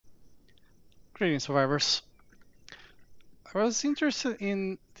Greetings, survivors. I was interested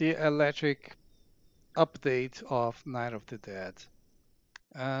in the electric update of Night of the Dead.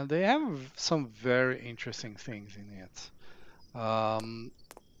 They have some very interesting things in it.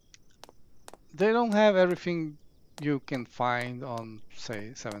 They don't have everything you can find on,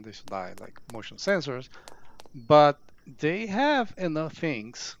 say, 7 Days to Die, like motion sensors, but they have enough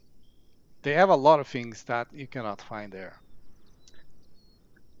things. They have a lot of things that you cannot find there.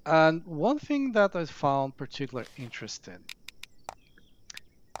 And one thing that I found particularly interesting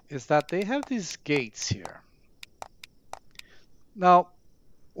is that they have these gates here. Now,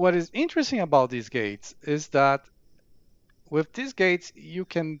 what is interesting about these gates is that with these gates you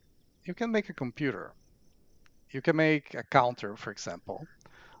can make a computer. You can make a counter, for example,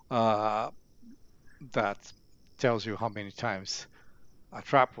 uh, that tells you how many times a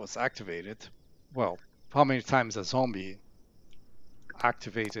trap was activated. Well, how many times a zombie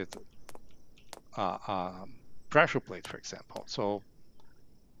activated a pressure plate, for example. So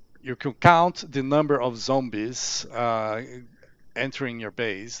you can count the number of zombies entering your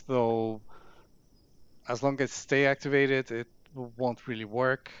base, though as long as stay activated, it won't really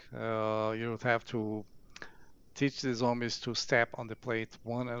work. You would have to teach the zombies to step on the plate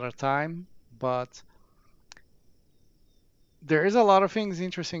one at a time, but there is a lot of things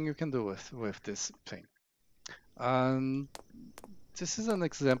interesting you can do with this thing. And this is an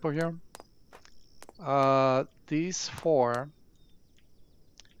example here. These four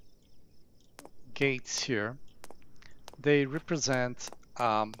gates here, they represent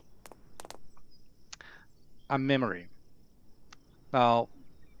a memory. Now,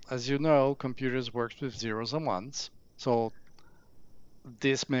 as you know, computers work with zeros and ones, so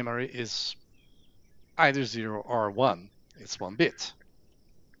this memory is either 0 or 1. It's 1 bit.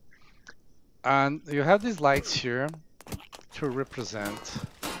 And you have these lights here to represent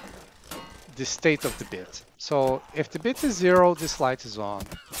the state of the bit. So if the bit is 0, this light is on.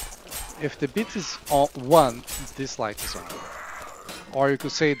 If the bit is 1, this light is on. Or you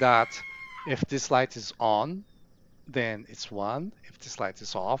could say that if this light is on, then it's 1. If this light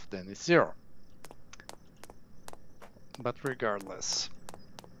is off, then it's 0. But regardless,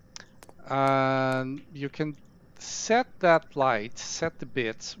 you can set that light, set the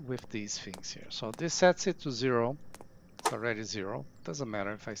bits with these things here. So this sets it to 0. It's already 0. Doesn't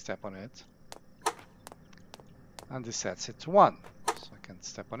matter if I step on it. And this sets it to 1. So I can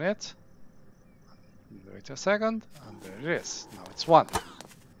step on it. Wait a second, and there it is. Now it's 1.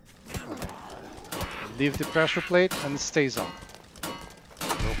 Leave the pressure plate and it stays on.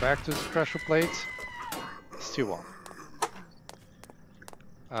 Go back to the pressure plate, still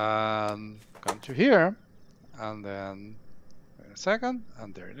on. Come to here, and then wait a second,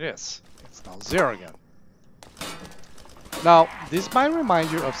 and there it is. It's now 0 again. Now, this might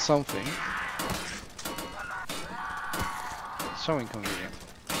remind you of something. So inconvenient.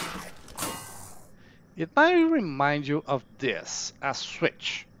 It might remind you of this, a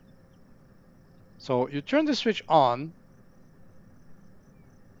switch. So you turn the switch on,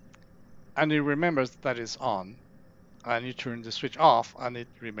 and it remembers that it's on. And you turn the switch off, and it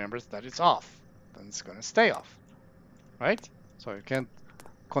remembers that it's off. Then it's going to stay off, right? So you can't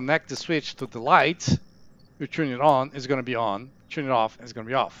connect the switch to the light. You turn it on, it's going to be on. Turn it off, it's going to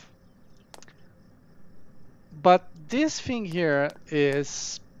be off. But this thing here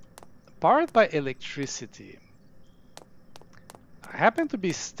is powered by electricity. I happen to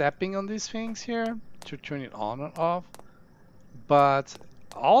be stepping on these things here to turn it on and off, but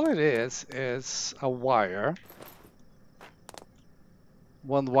all it is a wire.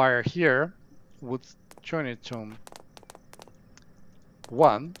 One wire here would turn it to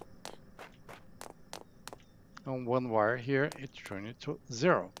 1, and one wire here it turn it to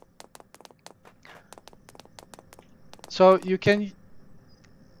 0. So you can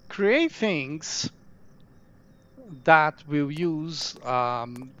create things that will use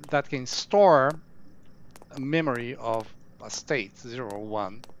that can store a memory of a state 0 or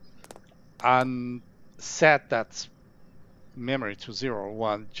 1 and set that memory to 0 or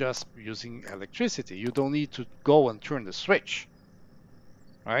 1 just using electricity. You don't need to go and turn the switch,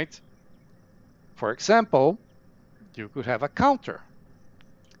 right? For example, you could have a counter.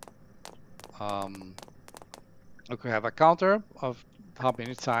 You could have a counter of how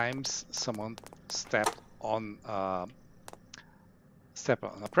many times someone stepped on a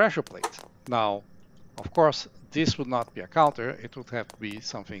pressure plate. Now, of course, this would not be a counter. It would have to be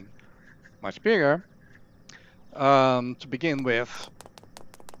something much bigger. To begin with,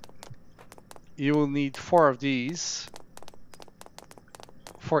 you will need 4 of these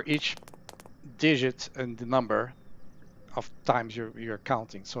for each digit and the number of times you're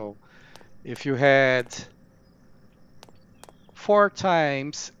counting. So If you had 4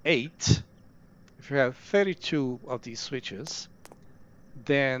 times 8, if you have 32 of these switches,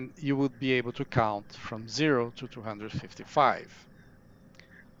 then you would be able to count from 0 to 255.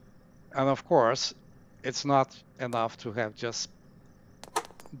 And of course, it's not enough to have just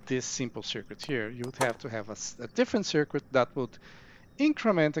this simple circuit here. You would have to have a different circuit that would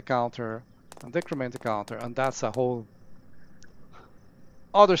increment the counter and decrement the counter, and that's a whole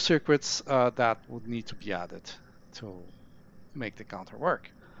other circuits that would need to be added to make the counter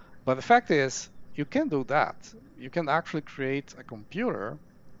work. But the fact is, you can do that. You can actually create a computer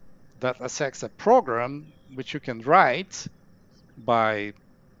that accepts a program which you can write by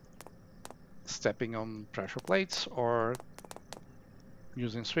stepping on pressure plates or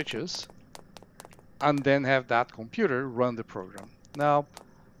using switches, and then have that computer run the program. Now,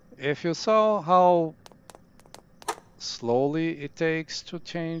 if you saw how slowly it takes to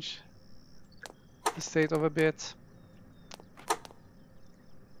change the state of a bit,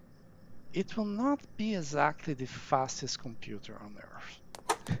 it will not be exactly the fastest computer on Earth.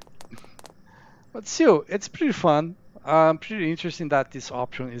 But still, it's pretty fun. Pretty interesting that this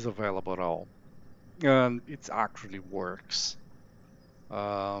option is available at all. And it actually works.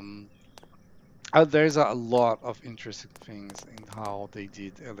 Um, there's a lot of interesting things in how they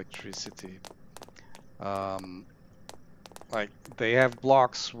did electricity. Um, like they have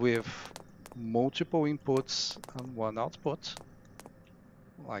blocks with multiple inputs and one output.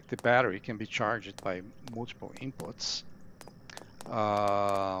 Like the battery can be charged by multiple inputs.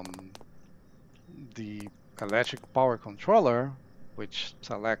 Um, the electric power controller, which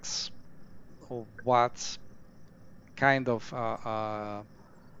selects what kind of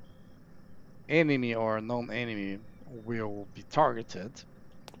enemy or non-enemy will be targeted.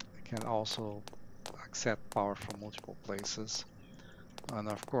 It can also accept power from multiple places. And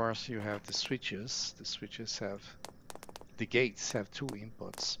of course, you have the switches. The gates have 2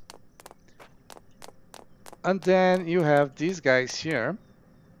 inputs. And then you have these guys here,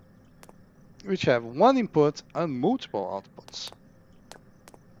 which have 1 input and multiple outputs.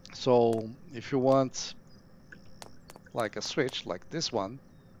 So if you want like a switch like this one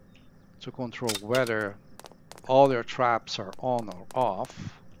to control whether all your traps are on or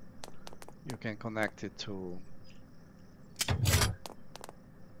off, you can connect it to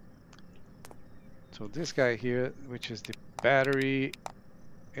this guy here, which is the battery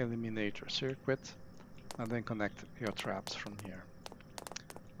eliminator circuit, and then connect your traps from here.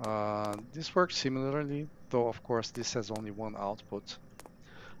 This works similarly, though of course this has only 1 output.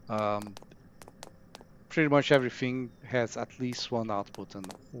 Pretty much everything has at least 1 output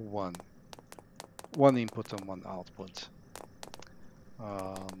and one input and 1 output.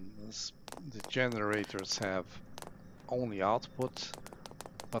 The generators have only output,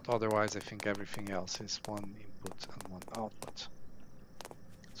 but otherwise I think everything else is 1 input and 1 output.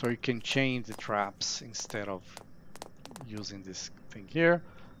 So you can change the traps instead of using this thing here,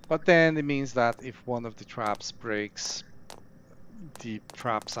 but then it means that if one of the traps breaks, the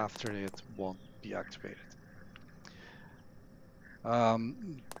traps after it won't be activated.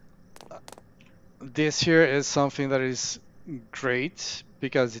 This here is something that is great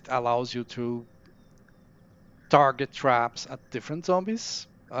because it allows you to target traps at different zombies.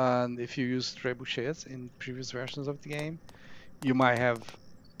 And if you use trebuchets in previous versions of the game, you might have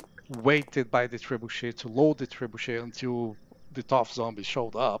waited by the trebuchet to load the trebuchet until the tough zombie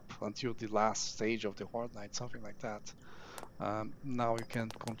showed up, until the last stage of the Horde Night, something like that. Now you can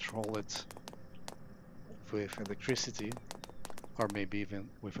control it with electricity, or maybe even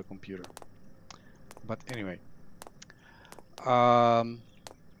with a computer. But anyway,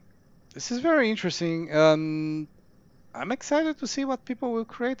 this is very interesting. I'm excited to see what people will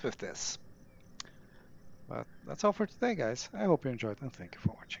create with this. But that's all for today, guys. I hope you enjoyed and thank you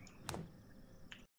for watching.